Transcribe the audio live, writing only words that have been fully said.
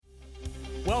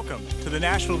Welcome to the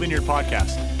Nashville Vineyard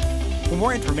Podcast. For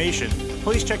more information,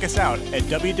 please check us out at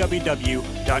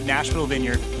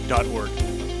www.nashvillevineyard.org.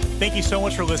 Thank you so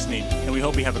much for listening, and we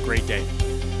hope you have a great day.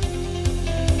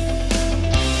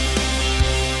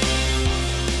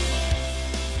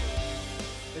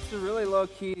 It's a really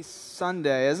low-key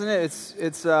Sunday, isn't it?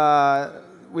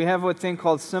 We have a thing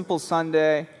called Simple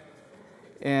Sunday,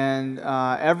 and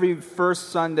every first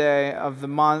Sunday of the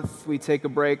month, we take a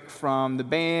break from the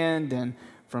band and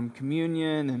from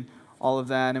communion and all of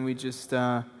that, and we just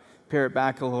pare it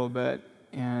back a little bit,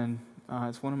 and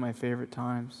it's one of my favorite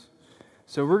times.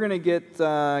 So we're going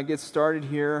to get started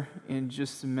here in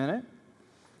just a minute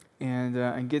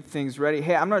and get things ready.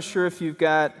 Hey, I'm not sure if you've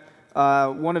got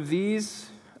one of these.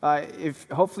 If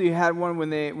hopefully you had one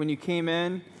when you came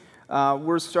in.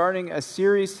 We're starting a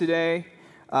series today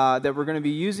that we're going to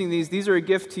be using these. These are a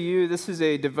gift to you. This is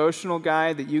a devotional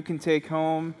guide that you can take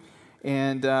home,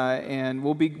 and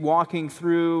we'll be walking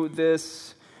through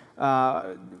this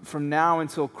from now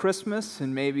until Christmas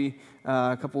and maybe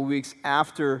a couple of weeks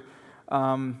after.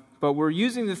 But we're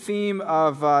using the theme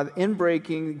of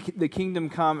inbreaking the kingdom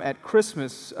come at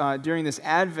Christmas during this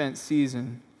Advent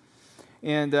season.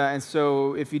 And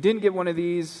so if you didn't get one of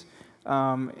these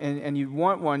and you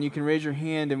want one, you can raise your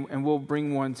hand and we'll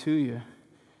bring one to you.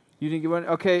 You didn't get one?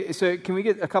 Okay, so can we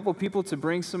get a couple people to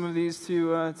bring some of these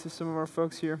to some of our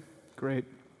folks here? Great.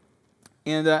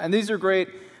 And these are great.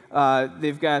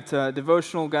 They've got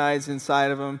devotional guides inside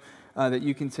of them that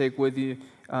you can take with you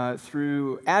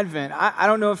through Advent. I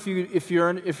don't know if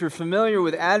you're familiar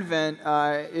with Advent.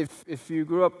 If you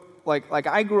grew up like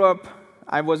I grew up,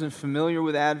 I wasn't familiar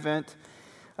with Advent.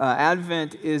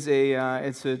 Advent is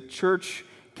it's a church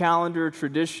calendar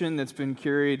tradition that's been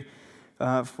carried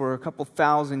for a couple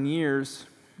thousand years,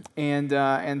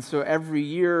 and so every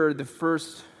year the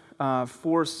first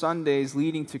 4 Sundays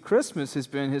leading to Christmas has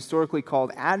been historically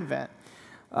called Advent.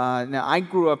 Now I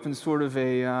grew up in sort of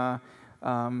a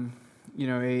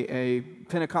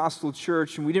Pentecostal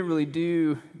church, and we didn't really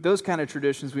do those kind of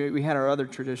traditions. We had our other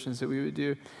traditions that we would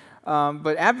do.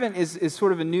 But Advent is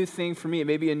sort of a new thing for me. It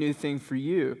may be a new thing for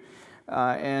you.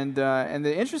 And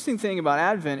the interesting thing about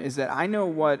Advent is that I know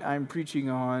what I'm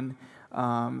preaching on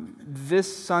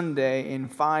this Sunday in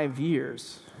 5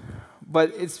 years.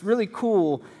 But it's really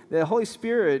cool that the Holy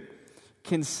Spirit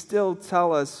can still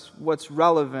tell us what's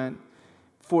relevant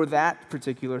for that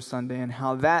particular Sunday and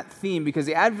how that theme, because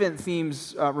the Advent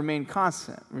themes remain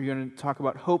constant. We're going to talk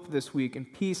about hope this week and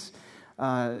peace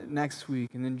next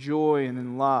week, and then joy, and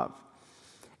then love.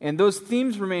 And those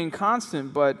themes remain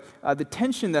constant, but the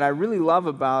tension that I really love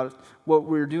about what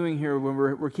we're doing here, when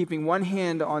we're keeping one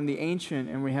hand on the ancient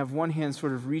and we have one hand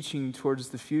sort of reaching towards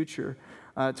the future,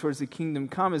 towards the kingdom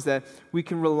come, is that we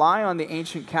can rely on the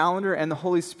ancient calendar and the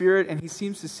Holy Spirit, and He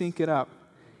seems to sync it up.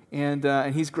 And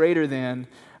He's greater than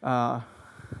our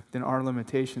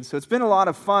limitations. So it's been a lot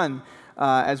of fun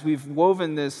as we've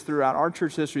woven this throughout our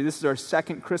church history. This is our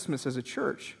second Christmas as a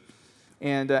church.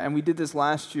 And we did this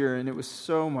last year, and it was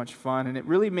so much fun. And it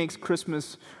really makes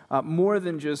Christmas more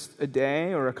than just a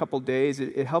day or a couple days.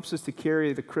 It helps us to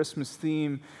carry the Christmas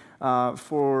theme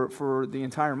for the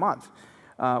entire month,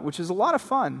 which is a lot of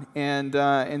fun. And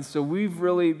so we've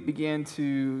really began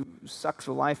to suck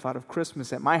the life out of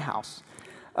Christmas at my house.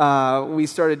 We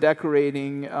started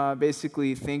decorating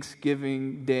basically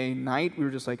Thanksgiving Day night. We were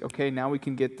just like, okay, now we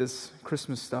can get this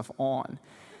Christmas stuff on.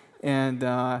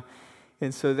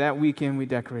 And so that weekend we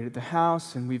decorated the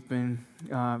house, and we've been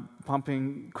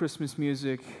pumping Christmas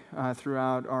music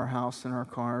throughout our house and our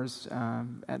cars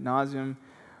ad nauseum.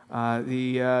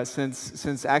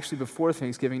 Since actually before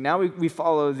Thanksgiving. Now we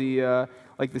follow the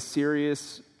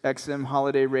Sirius XM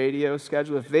holiday radio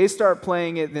schedule. If they start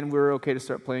playing it, then we're okay to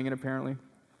start playing it, apparently.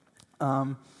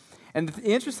 And the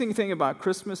interesting thing about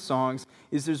Christmas songs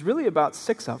is there's really about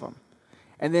 6 of them.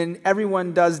 And then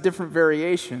everyone does different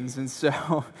variations. And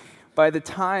so by the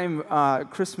time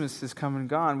Christmas has come and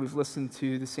gone, we've listened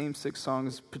to the same 6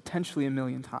 songs potentially 1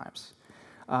 million times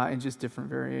in just different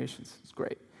variations. It's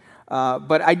great.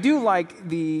 But I do like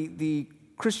the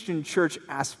Christian church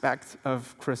aspect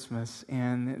of Christmas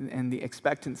and the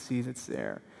expectancy that's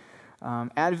there.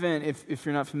 Advent, if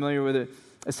you're not familiar with it,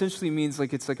 essentially means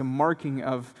it's like a marking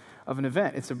of an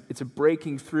event. It's a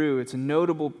breaking through. It's a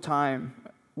notable time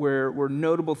where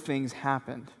notable things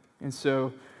happened. And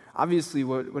so obviously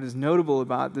what is notable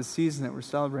about this season that we're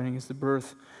celebrating is the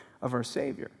birth of our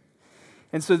Savior.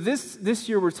 And so this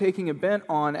year we're taking a bent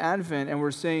on Advent, and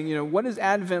we're saying, what does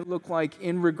Advent look like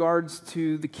in regards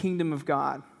to the kingdom of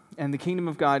God, and the kingdom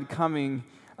of God coming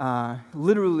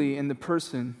literally in the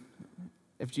person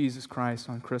of Jesus Christ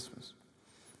on Christmas.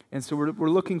 And so we're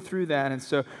looking through that. And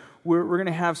so we're going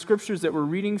to have scriptures that we're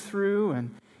reading through.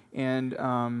 And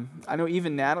I know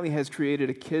even Natalie has created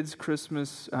a kids'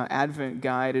 Christmas Advent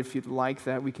guide. If you'd like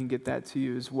that, we can get that to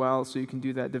you as well, so you can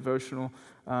do that devotional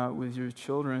with your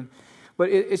children. But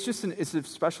it's just it's a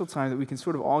special time that we can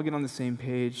sort of all get on the same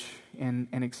page and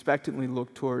expectantly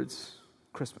look towards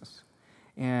Christmas.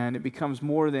 And it becomes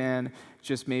more than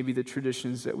just maybe the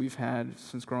traditions that we've had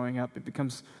since growing up. It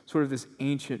becomes sort of this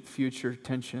ancient future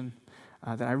tension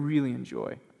that I really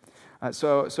enjoy.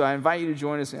 So I invite you to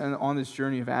join us on this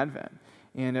journey of Advent.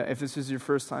 And if this is your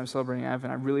first time celebrating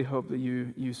Advent, I really hope that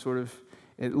you sort of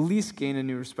at least gain a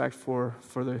new respect for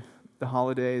the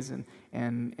holidays.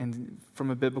 And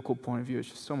from a biblical point of view, it's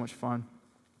just so much fun.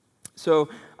 So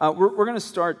we're going to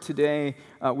start today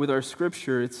with our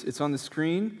scripture. It's on the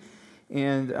screen.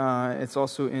 And it's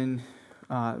also in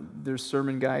their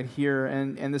sermon guide here.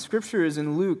 And the scripture is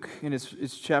in Luke, and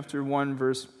it's chapter 1,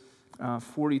 verse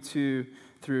 42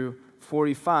 through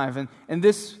 45. And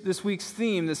this week's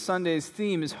theme, this Sunday's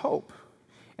theme, is hope,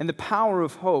 and the power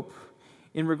of hope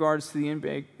in regards to the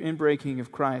inbreaking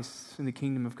of Christ in the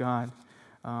kingdom of God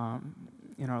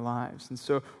in our lives. And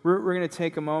so we're going to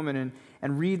take a moment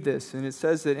and read this. And it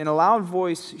says that in a loud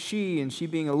voice, she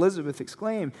being Elizabeth,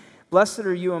 exclaimed, "Blessed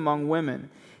are you among women,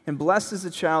 and blessed is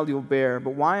the child you'll bear.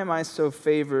 But why am I so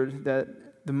favored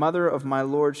that the mother of my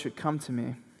Lord should come to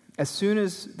me? As soon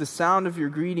as the sound of your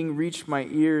greeting reached my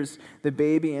ears, the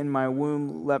baby in my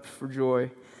womb leapt for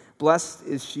joy. Blessed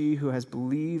is she who has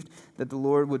believed that the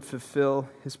Lord would fulfill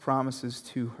his promises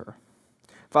to her."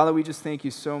 Father, we just thank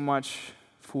you so much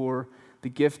for the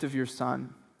gift of your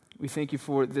Son. We thank you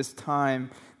for this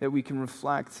time that we can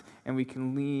reflect and we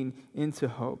can lean into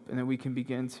hope, and that we can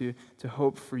begin to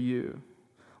hope for you.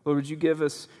 Lord, would you give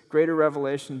us greater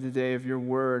revelation today of your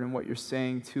word and what you're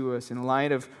saying to us in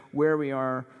light of where we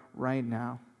are right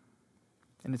now.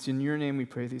 And it's in your name we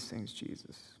pray these things,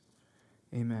 Jesus.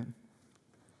 Amen.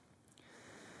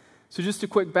 So just a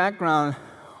quick background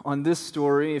on this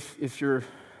story, if you're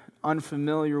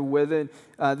unfamiliar with it.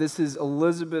 This is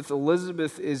Elizabeth.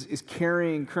 Elizabeth is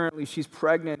carrying currently, she's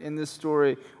pregnant in this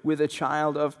story with a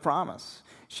child of promise.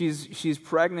 She's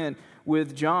pregnant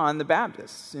with John the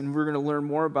Baptist, and we're going to learn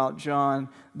more about John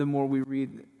the more we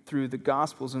read through the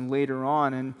Gospels and later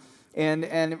on. And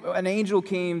an angel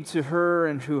came to her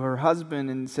and to her husband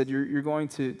and said, you're going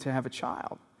to have a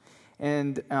child.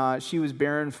 And she was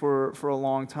barren for a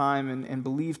long time and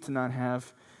believed to not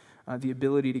have the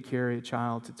ability to carry a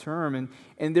child to term.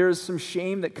 And there's some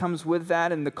shame that comes with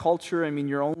that in the culture. I mean,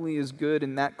 you're only as good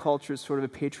in that culture, sort of a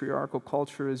patriarchal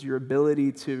culture, as your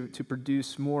ability to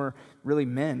produce more, really,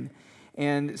 men.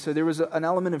 And so there was an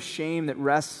element of shame that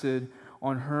rested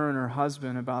on her and her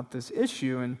husband about this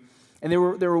issue. And they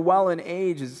were well in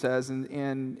age, it says,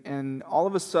 and all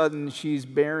of a sudden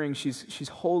she's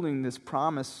holding this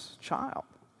promised child.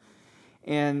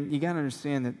 And you got to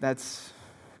understand that's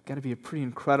got to be a pretty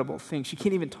incredible thing. She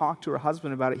can't even talk to her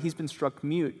husband about it. He's been struck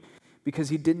mute because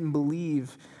he didn't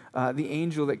believe the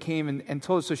angel that came and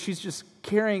told her. So she's just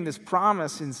carrying this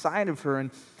promise inside of her.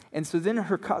 And so then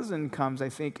her cousin comes, I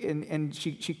think, and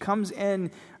she comes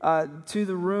in to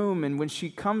the room. And when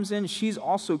she comes in, she's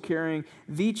also carrying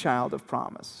the child of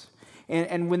promise.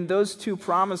 And when those two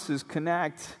promises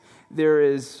connect, there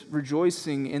is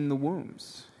rejoicing in the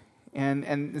wombs.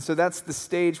 And so that's the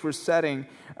stage we're setting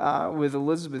with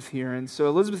Elizabeth here. And so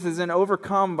Elizabeth is then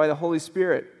overcome by the Holy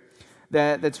Spirit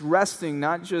that's resting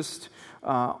not just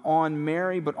on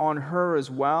Mary, but on her as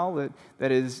well,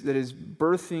 that is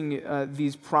birthing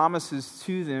these promises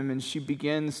to them, and she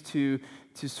begins to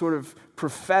sort of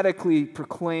prophetically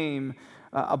proclaim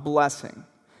a blessing.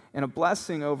 And a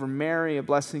blessing over Mary, a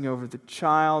blessing over the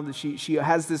child. She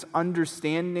has this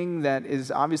understanding that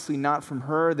is obviously not from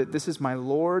her, that this is my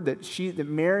Lord, that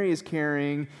Mary is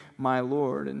carrying my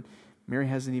Lord. And Mary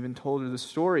hasn't even told her the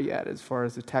story yet, as far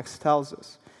as the text tells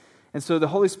us. And so the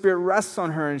Holy Spirit rests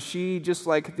on her, and she, just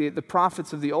like the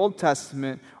prophets of the Old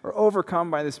Testament, are overcome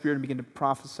by the Spirit and begin to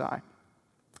prophesy.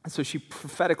 And so she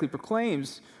prophetically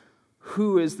proclaims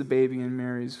who is the baby in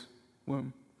Mary's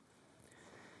womb.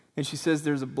 And she says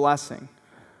there's a blessing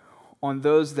on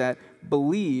those that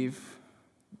believe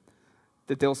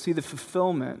that they'll see the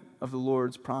fulfillment of the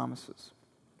Lord's promises.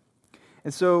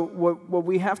 And so what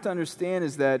we have to understand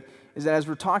is that as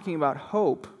we're talking about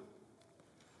hope,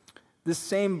 this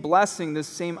same blessing, this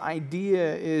same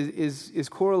idea is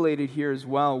correlated here as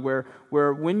well,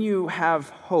 where when you have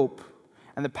hope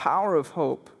and the power of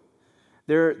hope,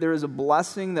 there is a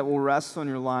blessing that will rest on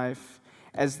your life,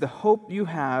 as the hope you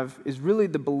have is really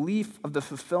the belief of the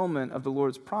fulfillment of the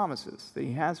Lord's promises that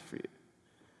he has for you.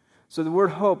 So the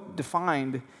word hope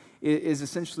defined is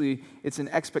essentially, it's an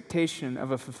expectation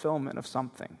of a fulfillment of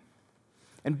something.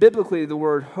 And biblically, the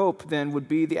word hope then would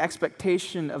be the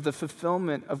expectation of the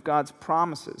fulfillment of God's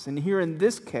promises. And here in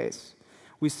this case,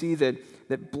 we see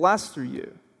that blessed are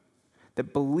you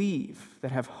that believe,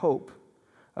 that have hope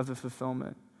of the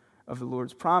fulfillment of the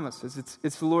Lord's promises.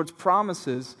 It's the Lord's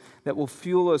promises that will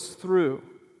fuel us through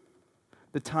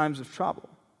the times of trouble.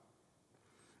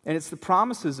 And it's the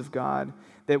promises of God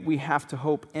that we have to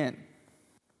hope in.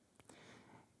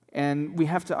 And we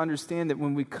have to understand that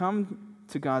when we come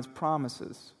to God's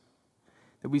promises,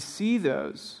 that we see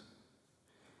those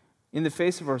in the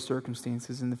face of our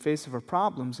circumstances, in the face of our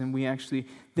problems, and we actually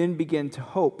then begin to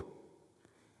hope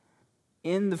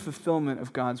in the fulfillment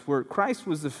of God's word. Christ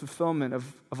was the fulfillment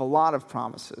of a lot of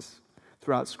promises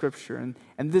throughout Scripture,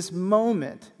 and this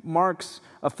moment marks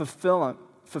a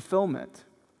fulfillment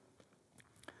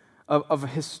of a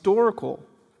historical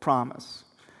promise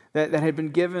that had been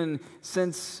given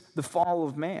since the fall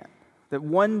of man, that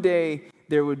one day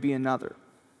there would be another,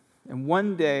 and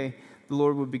one day the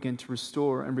Lord would begin to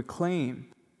restore and reclaim.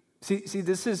 See,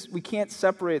 we can't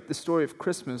separate the story of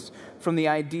Christmas from the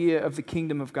idea of the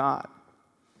kingdom of God.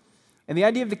 And the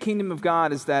idea of the kingdom of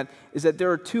God is that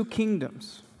there are two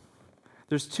kingdoms.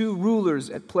 There's two rulers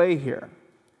at play here.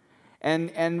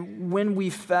 And when we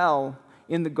fell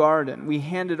in the garden, we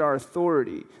handed our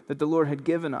authority that the Lord had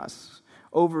given us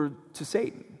over to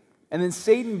Satan. And then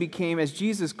Satan became, as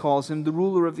Jesus calls him, the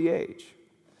ruler of the age.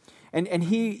 And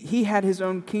he had his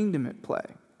own kingdom at play.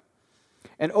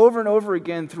 And over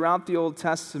again throughout the Old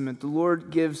Testament, the Lord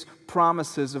gives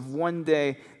promises of one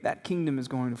day that kingdom is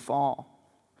going to fall.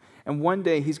 And one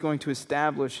day he's going to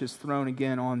establish his throne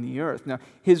again on the earth. Now,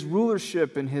 his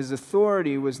rulership and his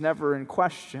authority was never in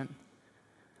question.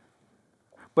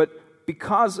 But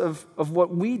because of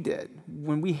what we did,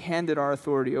 when we handed our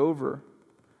authority over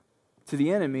to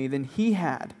the enemy, then he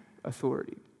had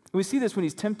authority. We see this when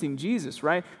he's tempting Jesus,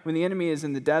 right? When the enemy is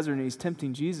in the desert and he's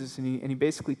tempting Jesus, and he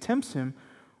basically tempts him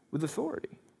with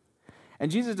authority. And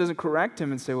Jesus doesn't correct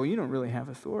him and say, well, you don't really have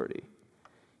authority.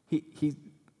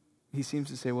 He seems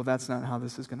to say, well, that's not how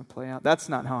this is going to play out. That's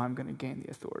not how I'm going to gain the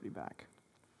authority back.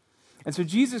 And so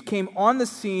Jesus came on the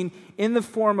scene in the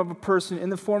form of a person, in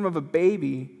the form of a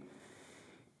baby,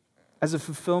 as a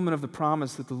fulfillment of the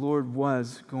promise that the Lord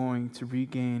was going to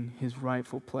regain his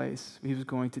rightful place. He was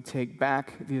going to take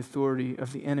back the authority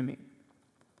of the enemy.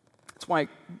 That's why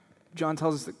John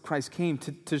tells us that Christ came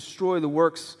to destroy the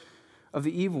works of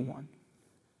the evil one.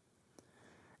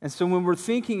 And so when we're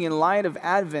thinking in light of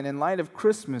Advent, in light of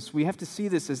Christmas, we have to see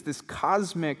this as this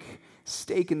cosmic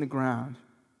stake in the ground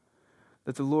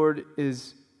that the Lord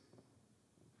is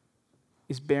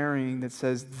burying, that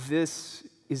says this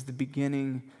is the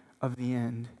beginning of the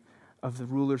end of the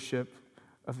rulership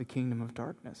of the kingdom of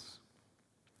darkness.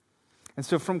 And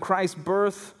so from Christ's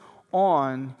birth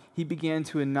on, he began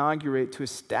to inaugurate, to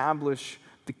establish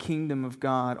the kingdom of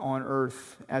God on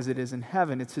earth as it is in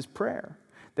heaven. It's his prayer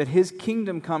that his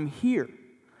kingdom come here.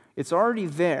 It's already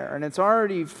there, and it's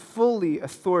already fully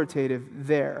authoritative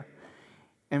there.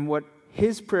 And what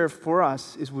his prayer for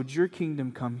us is, would your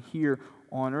kingdom come here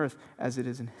on earth as it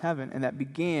is in heaven? And that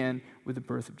began with the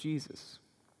birth of Jesus.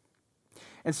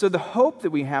 And so the hope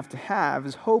that we have to have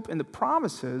is hope in the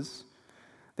promises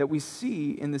that we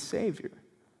see in the Savior.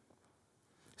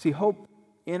 See, hope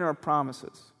in our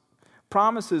promises.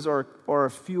 Promises are a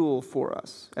fuel for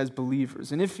us as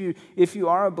believers. And if you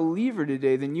are a believer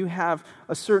today, then you have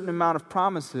a certain amount of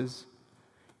promises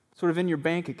sort of in your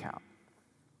bank account.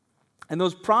 And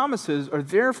those promises are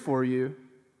there for you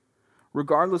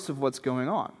regardless of what's going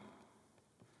on.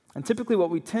 And typically what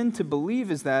we tend to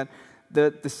believe is that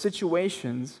the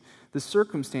situations, the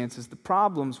circumstances, the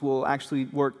problems will actually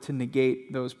work to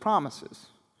negate those promises.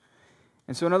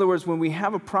 And so in other words, when we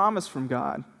have a promise from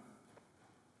God,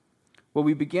 what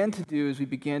we begin to do is we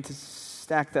begin to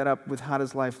stack that up with how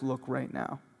does life look right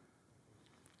now.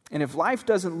 And if life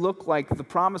doesn't look like the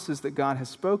promises that God has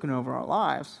spoken over our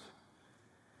lives,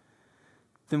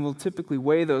 then we'll typically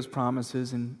weigh those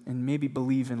promises and maybe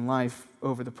believe in life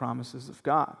over the promises of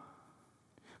God.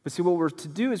 But see, what we're to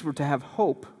do is we're to have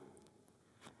hope.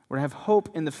 We're to have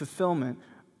hope in the fulfillment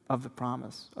of the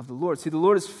promise of the Lord. See, the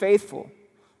Lord is faithful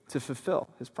to fulfill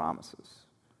his promises.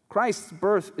 Christ's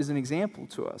birth is an example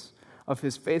to us of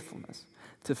his faithfulness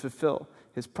to fulfill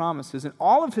his promises. And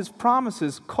all of his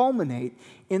promises culminate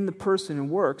in the person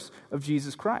and works of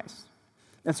Jesus Christ.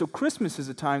 And so Christmas is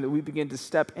a time that we begin to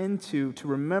step into to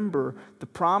remember the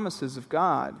promises of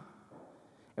God,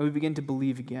 and we begin to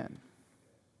believe again.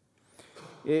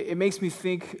 It makes me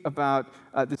think about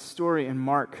the story in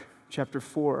Mark chapter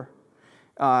 4.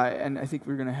 And I think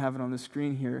we're going to have it on the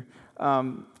screen here.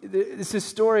 It's a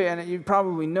story, and you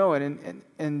probably know it.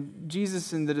 And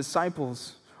Jesus and the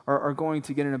disciples are going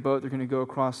to get in a boat. They're going to go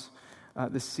across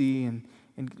the sea and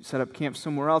set up camp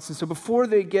somewhere else. And so before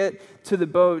they get to the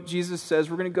boat, Jesus says,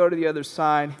 we're going to go to the other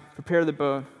side, prepare the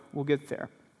boat, we'll get there.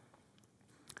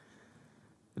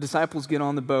 The disciples get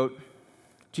on the boat.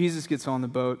 Jesus gets on the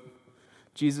boat.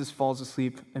 Jesus falls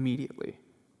asleep immediately.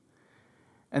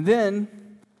 And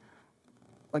then,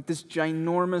 like this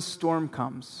ginormous storm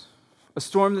comes. A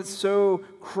storm that's so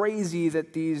crazy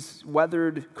that these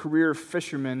weathered career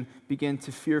fishermen begin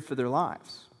to fear for their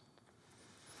lives.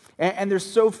 And they're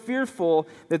so fearful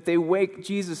that they wake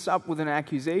Jesus up with an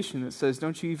accusation that says,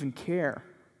 don't you even care?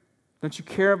 Don't you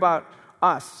care about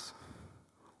us?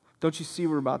 Don't you see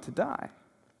we're about to die?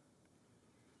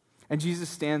 And Jesus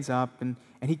stands up and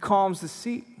he calms the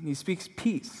sea and he speaks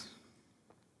peace.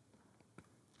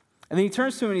 And then he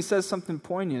turns to him and he says something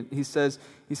poignant. He says,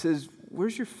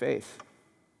 where's your faith?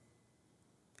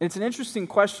 And it's an interesting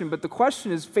question, but the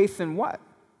question is faith in what?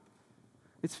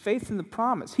 It's faith in the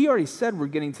promise. He already said we're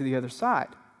getting to the other side.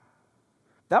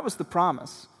 That was the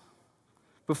promise.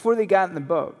 Before they got in the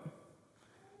boat,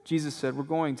 Jesus said, we're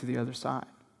going to the other side.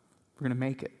 We're going to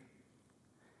make it.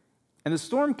 And the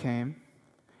storm came,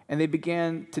 and they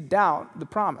began to doubt the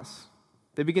promise.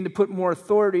 They began to put more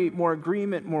authority, more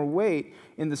agreement, more weight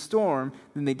in the storm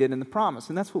than they did in the promise.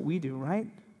 And that's what we do, right?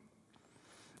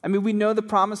 I mean, we know the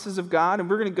promises of God, and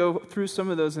we're going to go through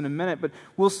some of those in a minute, but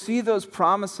we'll see those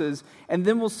promises, and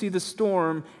then we'll see the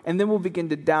storm, and then we'll begin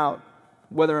to doubt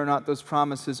whether or not those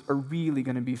promises are really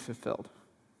going to be fulfilled.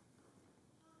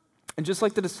 And just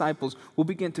like the disciples, we'll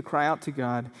begin to cry out to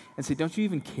God and say, don't you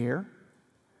even care?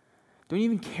 Don't you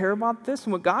even care about this?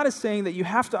 And what God is saying that you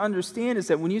have to understand is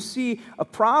that when you see a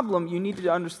problem, you need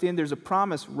to understand there's a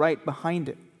promise right behind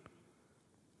it.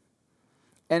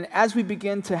 And as we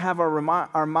begin to have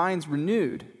our minds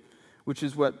renewed, which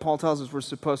is what Paul tells us we're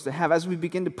supposed to have, as we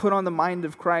begin to put on the mind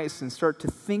of Christ and start to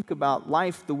think about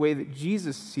life the way that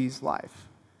Jesus sees life,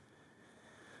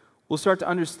 we'll start to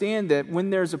understand that when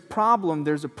there's a problem,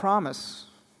 there's a promise.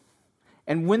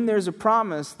 And when there's a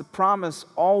promise, the promise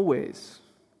always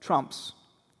trumps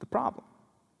the problem.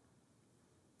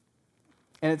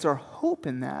 And it's our hope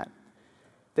in that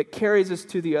carries us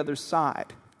to the other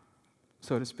side,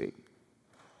 so to speak.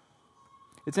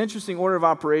 It's an interesting order of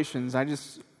operations.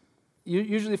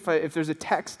 Usually if there's a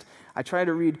text, I try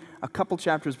to read a couple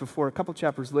chapters before, a couple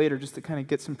chapters later, just to kind of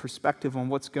get some perspective on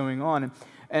what's going on.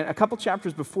 And a couple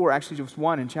chapters before, actually just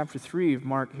one, in chapter 3 of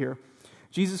Mark here,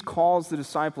 Jesus calls the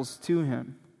disciples to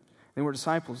him. They weren't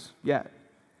disciples yet.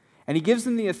 And he gives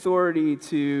them the authority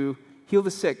to heal the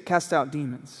sick, cast out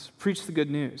demons, preach the good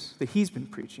news that he's been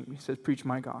preaching. He says, preach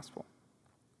my gospel.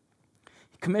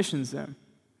 He commissions them,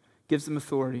 gives them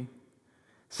authority,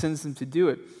 sends them to do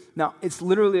it. Now, it's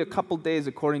literally a couple days,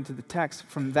 according to the text,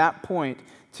 from that point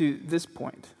to this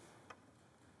point.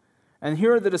 And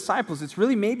here are the disciples. It's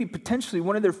really maybe potentially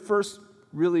one of their first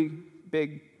really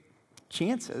big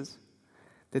chances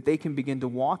that they can begin to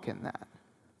walk in that.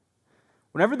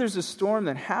 Whenever there's a storm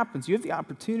that happens, you have the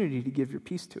opportunity to give your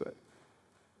peace to it.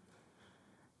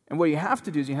 And what you have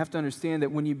to do is you have to understand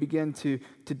that when you begin to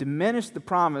diminish the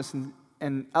promise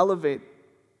and elevate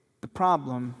the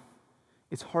problem,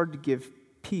 it's hard to give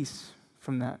peace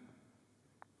from that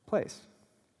place.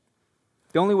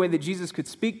 The only way that Jesus could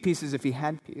speak peace is if he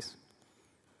had peace.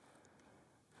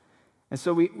 And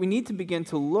so we need to begin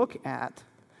to look at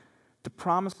the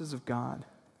promises of God,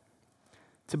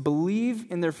 to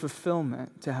believe in their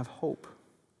fulfillment, to have hope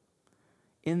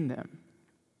in them,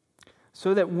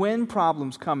 so that when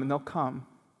problems come, and they'll come,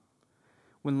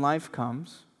 when life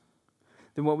comes,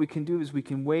 then what we can do is we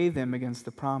can weigh them against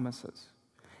the promises.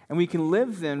 And we can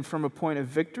live then from a point of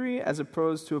victory as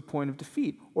opposed to a point of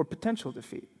defeat or potential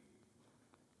defeat.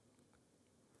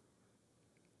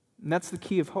 And that's the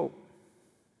key of hope.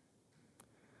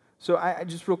 So I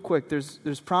just real quick,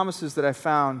 there's promises that I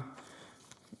found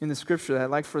in the scripture that I'd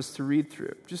like for us to read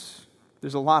through.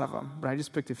 There's a lot of them, but I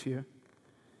just picked a few.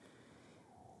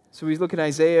 So we look at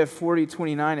Isaiah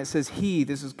 40:29. It says, He,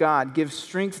 this is God, gives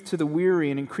strength to the weary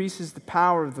and increases the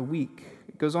power of the weak.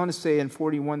 It goes on to say in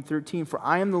 41:13, For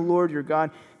I am the Lord your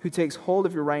God who takes hold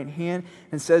of your right hand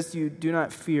and says to you, Do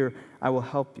not fear, I will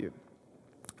help you.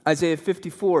 Isaiah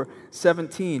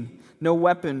 54:17, No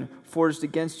weapon forged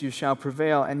against you shall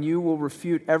prevail, and you will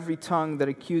refute every tongue that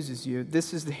accuses you.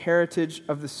 This is the heritage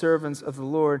of the servants of the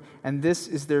Lord, and this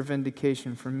is their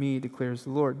vindication from me, declares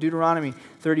the Lord. Deuteronomy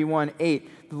 31:8,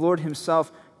 The Lord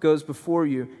himself goes before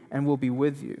you and will be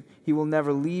with you. He will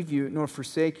never leave you nor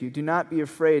forsake you. Do not be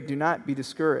afraid, do not be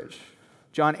discouraged.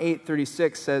 John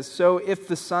 8:36 says, "So if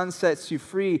the Son sets you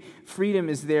free, freedom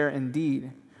is there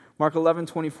indeed." Mark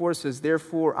 11:24 says,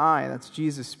 "Therefore I," that's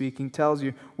Jesus speaking, "tells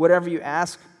you, whatever you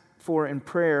ask for in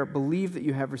prayer, believe that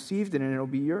you have received it and it will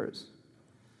be yours."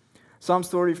 Psalms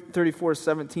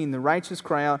 34:17, "The righteous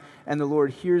cry out, and the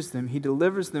Lord hears them. He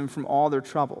delivers them from all their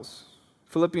troubles."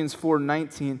 Philippians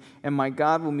 4:19, "And my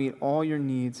God will meet all your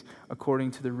needs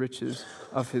according to the riches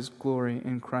of his glory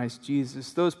in Christ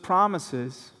Jesus." Those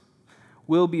promises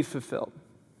will be fulfilled.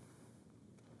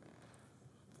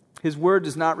 His word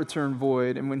does not return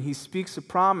void, and when he speaks a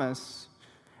promise,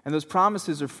 and those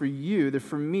promises are for you, they're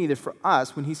for me, they're for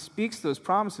us, when he speaks those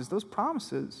promises,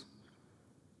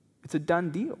 it's a done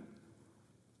deal.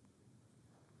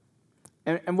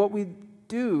 And what we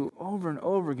do over and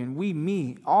over again,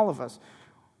 me, all of us,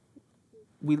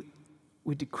 we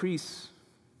decrease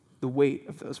the weight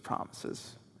of those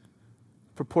promises,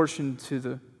 proportion to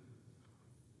the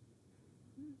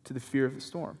fear of the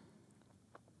storm.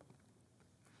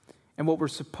 And what we're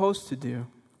supposed to do,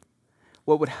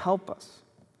 what would help us,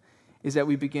 is that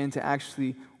we begin to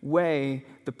actually weigh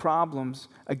the problems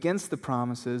against the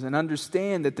promises and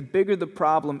understand that the bigger the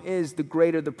problem is, the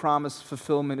greater the promise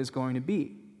fulfillment is going to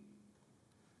be.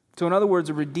 So in other words,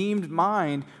 a redeemed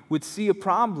mind would see a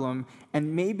problem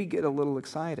and maybe get a little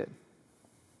excited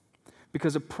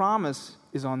because a promise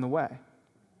is on the way.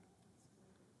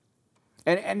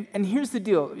 And here's the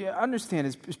deal. Understand,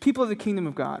 as people of the kingdom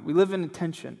of God, we live in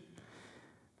tension.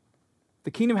 The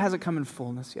kingdom hasn't come in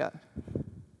fullness yet.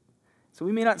 So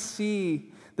we may not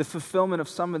see the fulfillment of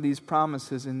some of these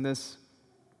promises in this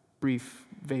brief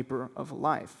vapor of a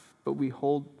life, but we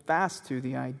hold fast to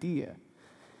the idea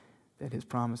that his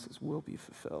promises will be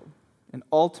fulfilled. And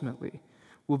ultimately,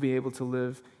 we'll be able to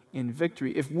live in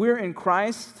victory. If we're in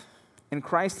Christ, and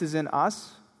Christ is in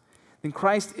us, then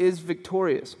Christ is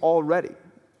victorious already.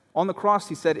 On the cross,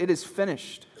 he said, "It is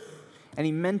finished." And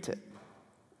he meant it.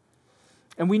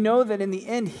 And we know that in the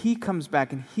end, he comes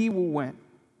back and he will win.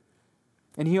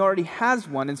 And he already has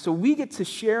won. And so we get to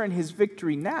share in his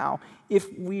victory now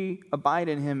if we abide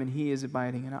in him and he is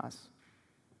abiding in us.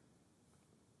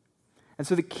 And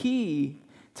so the key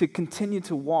to continue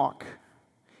to walk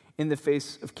in the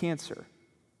face of cancer,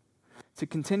 to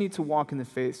continue to walk in the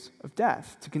face of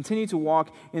death, to continue to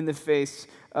walk in the face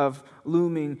of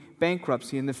looming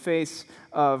bankruptcy, in the face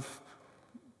of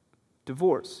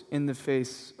divorce, in the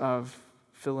face of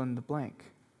fill in the blank.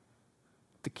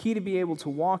 The key to be able to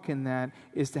walk in that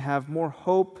is to have more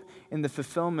hope in the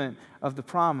fulfillment of the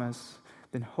promise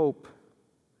than hope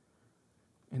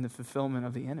in the fulfillment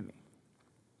of the enemy.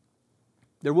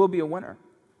 There will be a winner.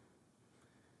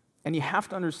 And you have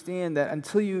to understand that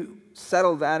until you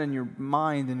settle that in your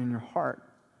mind and in your heart,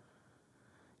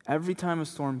 every time a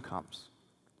storm comes,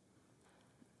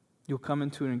 you'll come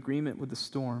into an agreement with the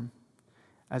storm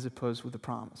as opposed with the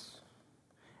promise.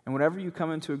 And whatever you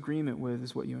come into agreement with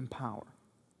is what you empower.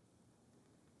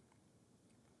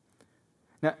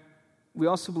 Now, we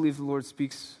also believe the Lord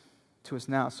speaks to us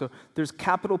now. So there's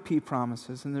capital P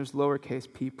promises and there's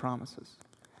lowercase p promises.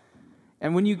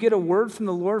 And when you get a word from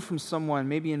the Lord from someone,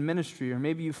 maybe in ministry, or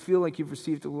maybe you feel like you've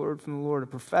received a word from the Lord, a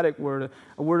prophetic word,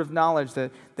 a word of knowledge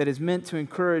that is meant to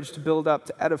encourage, to build up,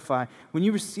 to edify, when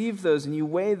you receive those and you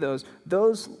weigh those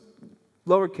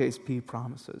lowercase p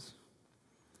promises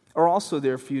are also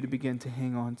there for you to begin to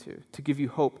hang on to give you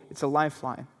hope. It's a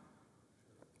lifeline.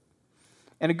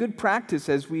 And a good practice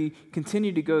as we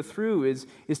continue to go through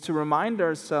is to remind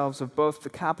ourselves of both the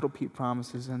capital P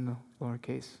promises and the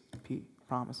lowercase p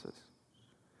promises.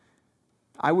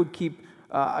 I would keep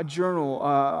a journal,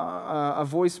 a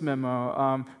voice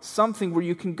memo, something where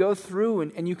you can go through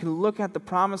and you can look at the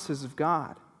promises of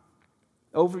God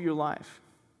over your life,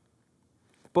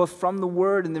 both from the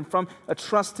Word and then from a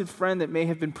trusted friend that may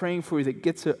have been praying for you that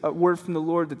gets a word from the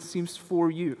Lord that seems for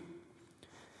you.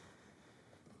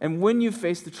 And when you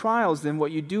face the trials, then what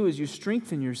you do is you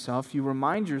strengthen yourself, you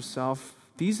remind yourself,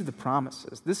 these are the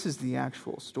promises, this is the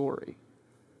actual story.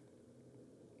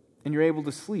 And you're able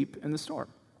to sleep in the storm.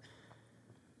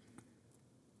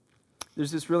 There's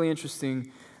this really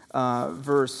interesting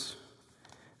verse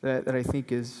that I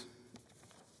think is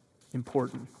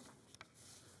important.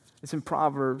 It's in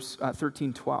Proverbs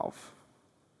 13:12.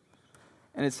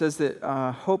 And it says that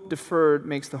hope deferred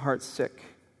makes the heart sick.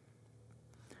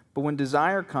 But when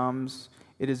desire comes,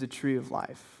 it is a tree of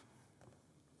life.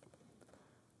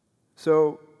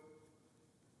 So,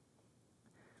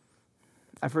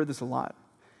 I've heard this a lot.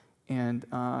 And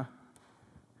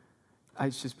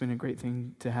it's just been a great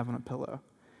thing to have on a pillow.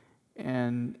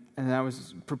 And I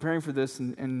was preparing for this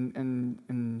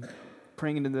and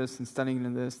praying into this and studying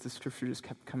into this, the scripture just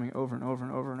kept coming over and over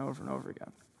and over and over and over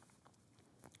again.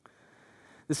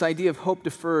 This idea of hope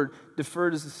deferred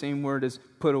is the same word as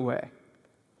put away.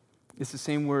 It's the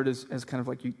same word as kind of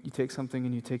like you take something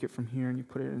and you take it from here and you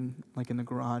put it in the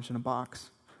garage in a box.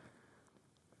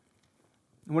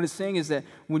 And what it's saying is that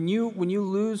when you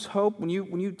lose hope, when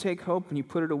you take hope and you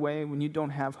put it away, when you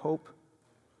don't have hope,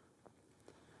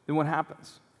 then what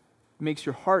happens? It makes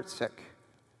your heart sick.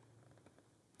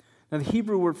 Now the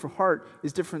Hebrew word for heart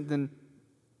is different than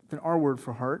our word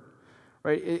for heart,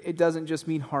 right? It doesn't just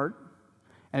mean heart,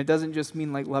 and it doesn't just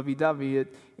mean like lovey-dovey.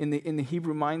 In the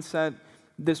Hebrew mindset,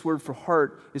 this word for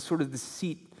heart is sort of the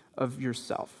seat of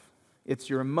yourself. It's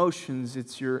your emotions,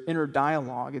 it's your inner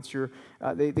dialogue, it's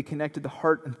they connected the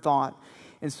heart and thought.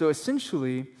 And so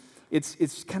essentially,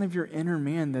 it's kind of your inner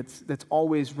man that's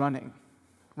always running,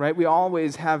 right? We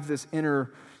always have this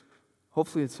inner,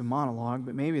 hopefully it's a monologue,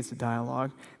 but maybe it's a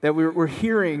dialogue, that we're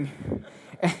hearing,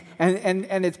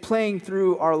 and it's playing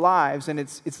through our lives, and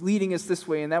it's leading us this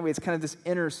way and that way. It's kind of this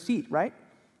inner seat, right?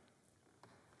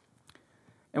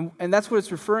 And that's what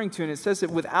it's referring to, and it says that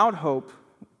without hope,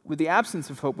 with the absence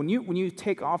of hope, when you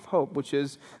take off hope, which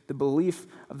is the belief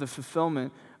of the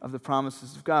fulfillment of the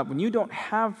promises of God, when you don't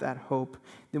have that hope,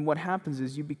 then what happens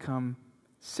is you become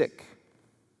sick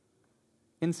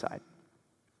inside.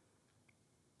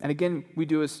 And again, we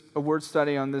do a word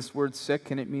study on this word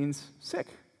sick, and it means sick.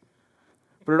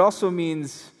 But it also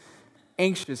means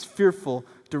anxious, fearful,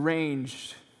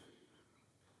 deranged.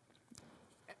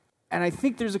 And I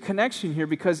think there's a connection here,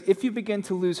 because if you begin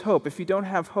to lose hope, if you don't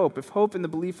have hope, if hope and the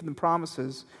belief in the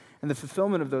promises and the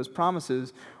fulfillment of those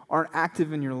promises aren't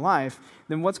active in your life,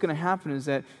 then what's going to happen is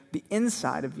that the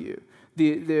inside of you,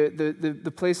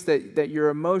 the place that your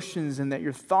emotions and that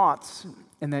your thoughts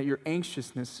and that your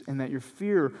anxiousness and that your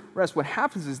fear rest, what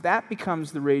happens is that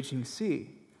becomes the raging sea.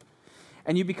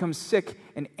 And you become sick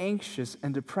and anxious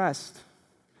and depressed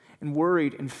and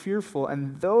worried and fearful,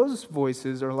 and those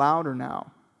voices are louder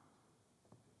now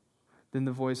than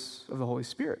the voice of the Holy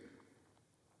Spirit.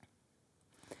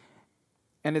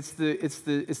 And it's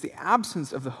the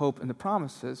absence of the hope and the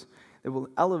promises that will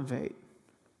elevate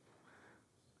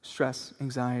stress,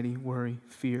 anxiety, worry,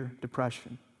 fear,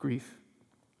 depression, grief.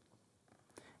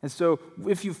 And so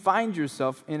if you find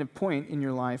yourself in a point in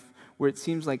your life where it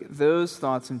seems like those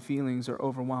thoughts and feelings are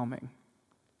overwhelming,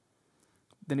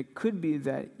 then it could be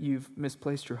that you've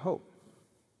misplaced your hope.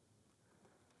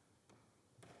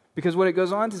 Because what it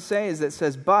goes on to say is that it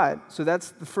says, but, so that's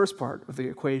the first part of the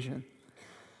equation.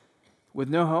 With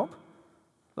no hope,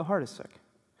 the heart is sick.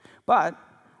 But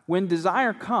when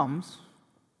desire comes,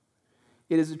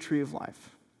 it is a tree of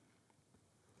life.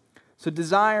 So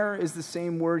desire is the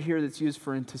same word here that's used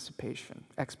for anticipation,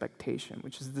 expectation,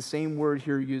 which is the same word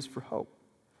here used for hope.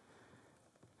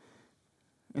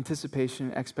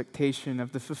 Anticipation, expectation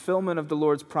of the fulfillment of the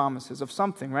Lord's promises, of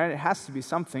something, right? It has to be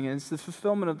something, and it's the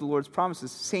fulfillment of the Lord's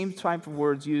promises. Same type of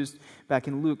words used back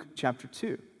in Luke chapter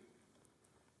 2.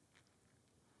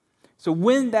 So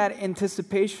when that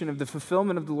anticipation of the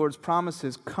fulfillment of the Lord's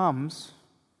promises comes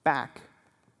back,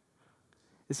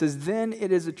 it says, then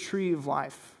it is a tree of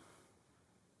life.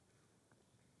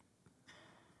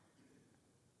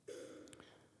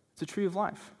 It's a tree of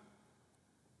life.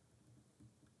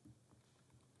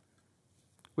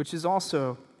 Which is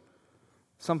also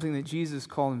something that Jesus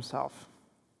called himself.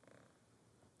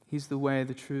 He's the way,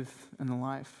 the truth, and the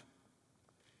life.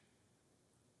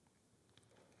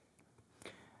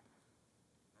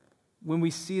 When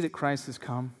we see that Christ has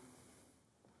come,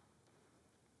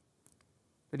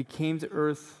 that he came to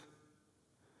earth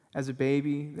as a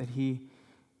baby, that he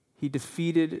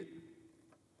defeated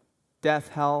death,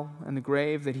 hell, and the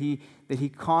grave, that he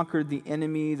conquered the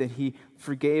enemy, that he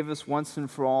forgave us once and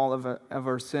for all of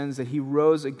our sins, that he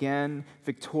rose again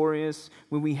victorious.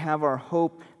 When we have our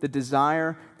hope, the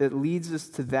desire that leads us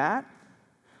to that,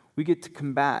 we get to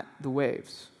combat the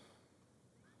waves.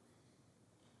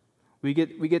 We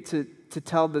get to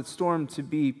tell the storm to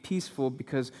be peaceful,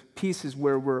 because peace is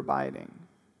where we're abiding,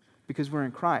 because we're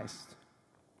in Christ.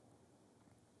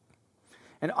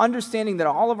 And understanding that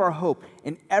all of our hope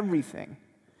and everything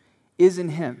is in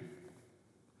him,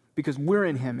 because we're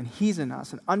in him and he's in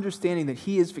us, and understanding that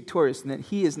he is victorious and that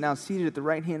he is now seated at the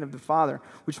right hand of the Father,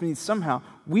 which means somehow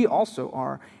we also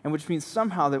are, and which means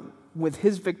somehow that with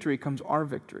his victory comes our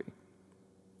victory.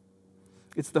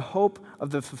 It's the hope of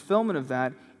the fulfillment of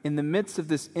that in the midst of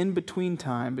this in-between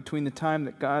time, between the time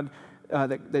that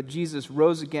that Jesus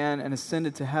rose again and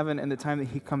ascended to heaven and the time that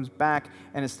he comes back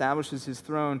and establishes his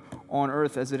throne on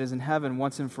earth as it is in heaven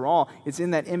once and for all. It's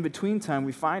in that in-between time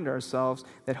we find ourselves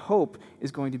that hope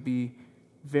is going to be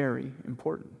very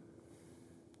important.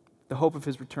 the hope of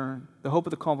his return, the hope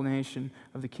of the culmination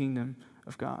of the kingdom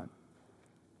of God.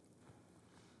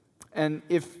 And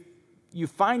if you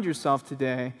find yourself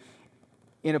today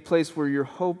in a place where your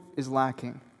hope is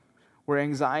lacking, where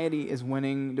anxiety is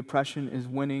winning, depression is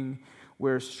winning,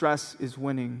 where stress is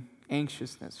winning,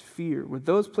 anxiousness, fear, where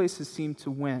those places seem to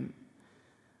win,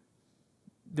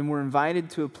 then we're invited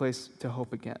to a place to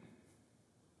hope again.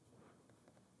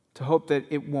 To hope that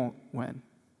it won't win.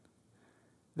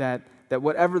 That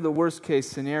whatever the worst case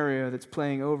scenario that's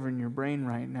playing over in your brain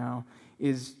right now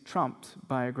is trumped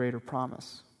by a greater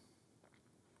promise.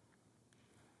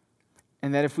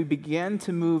 And that if we begin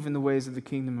to move in the ways of the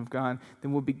kingdom of God,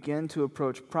 then we'll begin to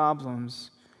approach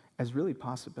problems as really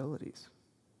possibilities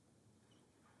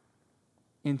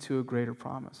into a greater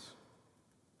promise.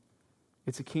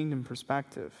 It's a kingdom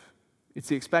perspective. It's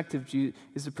the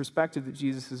perspective that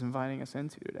Jesus is inviting us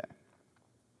into today.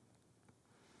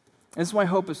 And this is why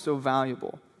hope is so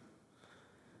valuable.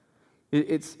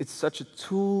 It's such a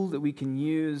tool that we can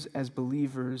use as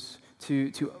believers to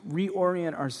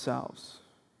reorient ourselves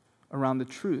around the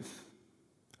truth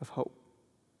of hope,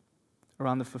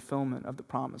 around the fulfillment of the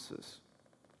promises.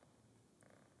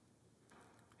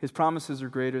 His promises are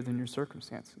greater than your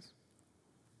circumstances.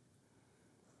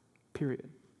 Period.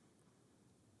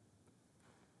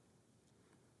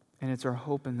 And it's our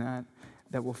hope in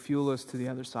that will fuel us to the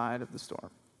other side of the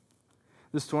storm.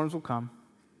 The storms will come,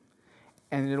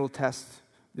 and it'll test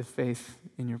the faith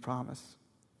in your promise.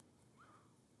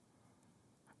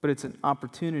 But it's an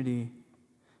opportunity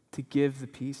to give the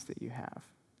peace that you have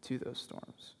to those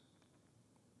storms.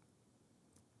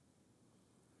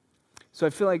 So I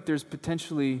feel like there's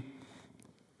potentially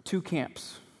two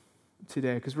camps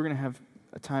today, because we're going to have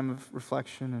a time of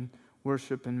reflection and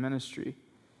worship and ministry.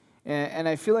 And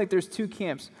I feel like there's two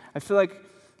camps. I feel like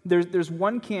there's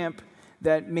one camp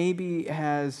that maybe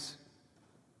has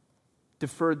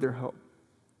deferred their hope.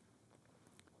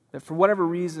 That for whatever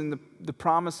reason, the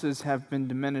promises have been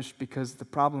diminished because the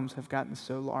problems have gotten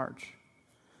so large.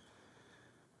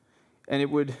 And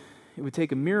it would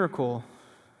take a miracle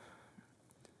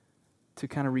to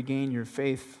kind of regain your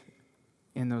faith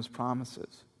in those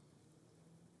promises.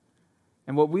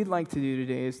 And what we'd like to do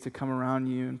today is to come around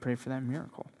you and pray for that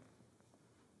miracle.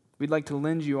 We'd like to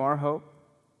lend you our hope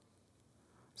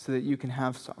so that you can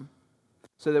have some.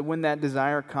 So that when that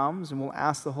desire comes, and we'll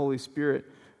ask the Holy Spirit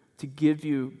to give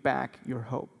you back your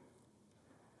hope.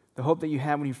 The hope that you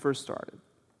had when you first started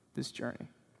this journey.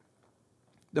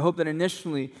 The hope that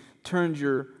initially turned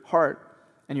your heart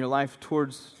and your life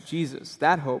towards Jesus.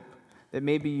 That hope that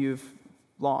maybe you've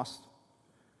lost.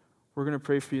 We're going to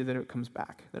pray for you that it comes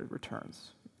back, that it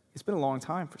returns. It's been a long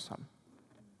time for some.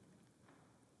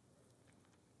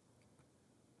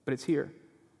 But it's here.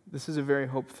 This is a very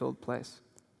hope-filled place.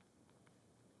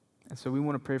 And so we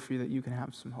want to pray for you that you can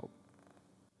have some hope.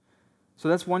 So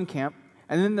that's one camp.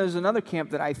 And then there's another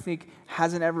camp that I think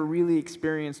hasn't ever really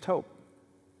experienced hope.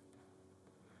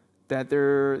 That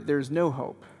there's no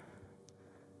hope.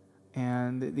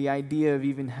 And the idea of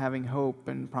even having hope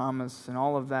and promise and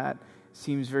all of that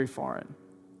seems very foreign.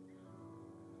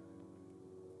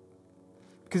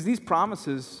 Because these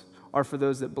promises are for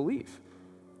those that believe.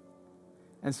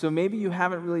 And so maybe you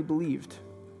haven't really believed.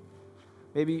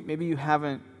 Maybe you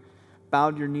haven't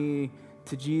bowed your knee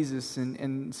to Jesus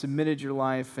and submitted your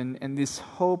life, and this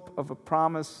hope of a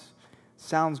promise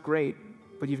sounds great,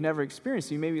 but you've never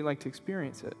experienced it. You maybe like to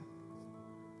experience it.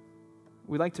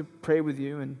 We'd like to pray with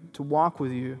you and to walk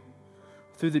with you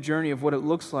through the journey of what it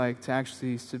looks like to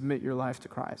actually submit your life to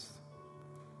Christ.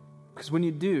 Because when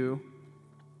you do,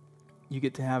 you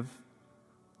get to have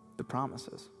the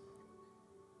promises,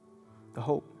 the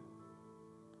hope.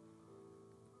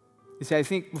 You see, I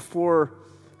think before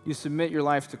you submit your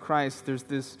life to Christ, there's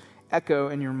this echo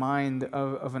in your mind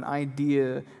of an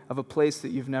idea of a place that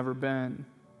you've never been,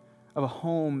 of a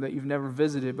home that you've never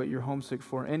visited but you're homesick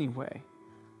for anyway.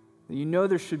 That you know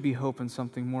there should be hope in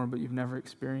something more, but you've never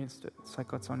experienced it. It's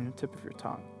like what's on the tip of your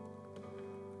tongue.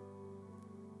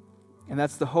 And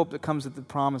that's the hope that comes with the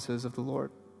promises of the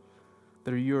Lord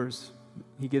that are yours.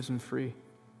 He gives them free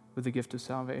with the gift of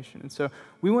salvation. And so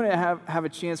we want to have a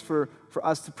chance for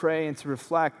us to pray and to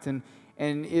reflect. And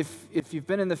if you've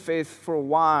been in the faith for a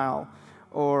while,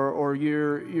 or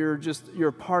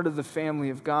you're part of the family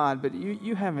of God, but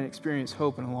you haven't experienced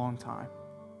hope in a long time.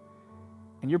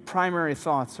 And your primary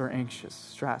thoughts are anxious,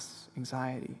 stress,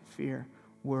 anxiety, fear,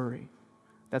 worry.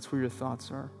 That's where your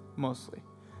thoughts are mostly.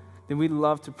 Then we'd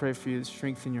love to pray for you to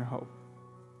strengthen your hope.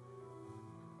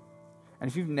 And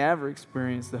if you've never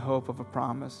experienced the hope of a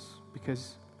promise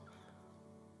because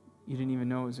you didn't even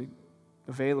know it was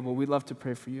available, we'd love to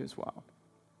pray for you as well.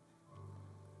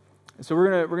 And so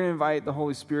we're gonna invite the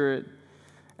Holy Spirit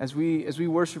as we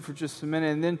worship for just a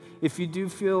minute. And then if you do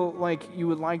feel like you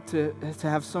would like to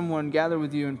have someone gather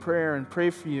with you in prayer and pray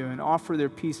for you and offer their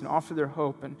peace and offer their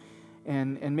hope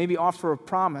and maybe offer a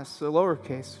promise, a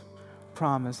lowercase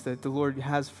promise that the Lord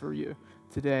has for you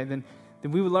today, then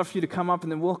we would love for you to come up,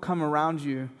 and then we'll come around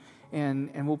you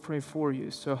and we'll pray for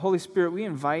you. So Holy Spirit, we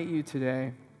invite you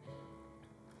today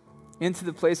into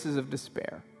the places of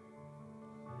despair,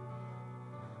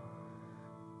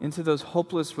 into those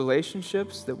hopeless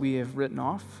relationships that we have written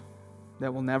off,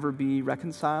 that will never be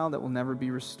reconciled, that will never be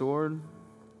restored,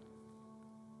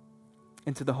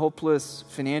 into the hopeless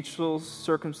financial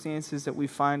circumstances that we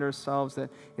find ourselves,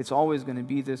 that it's always going to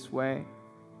be this way,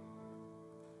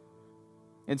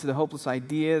 into the hopeless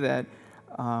idea that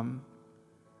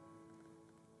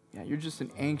you're just an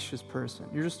anxious person,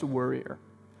 you're just a worrier,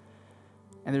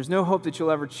 and there's no hope that you'll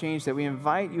ever change that. We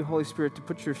invite you, Holy Spirit, to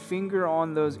put your finger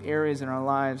on those areas in our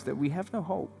lives that we have no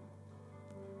hope.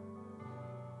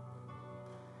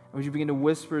 And would you begin to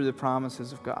whisper the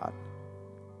promises of God?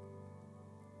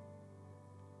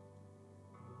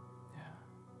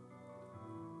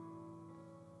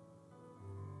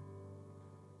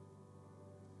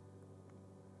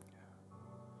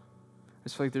 I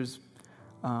just feel like there's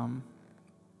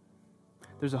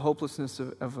a hopelessness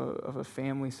of a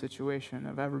family situation,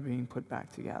 of ever being put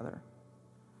back together.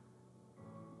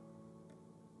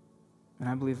 And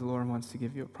I believe the Lord wants to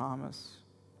give you a promise,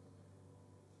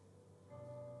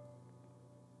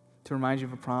 to remind you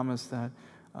of a promise that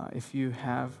if you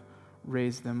have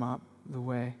raised them up the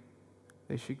way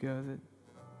they should go, that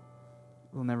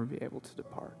they'll never be able to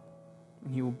depart.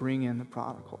 And He will bring in the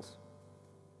prodigals.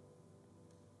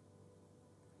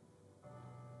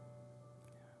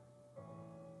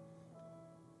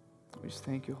 We just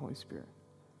thank you, Holy Spirit.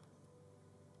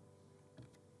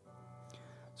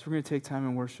 So we're going to take time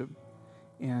and worship.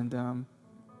 And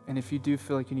if you do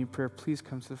feel like you need prayer, please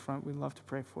come to the front. We'd love to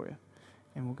pray for you.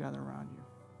 And we'll gather around you.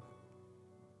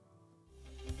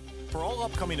 For all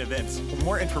upcoming events or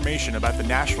more information about the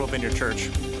Nashville Vineyard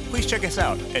Church, please check us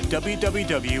out at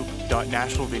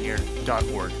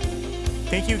www.nashvillevineyard.org.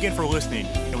 Thank you again for listening,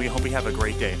 and we hope you have a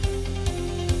great day.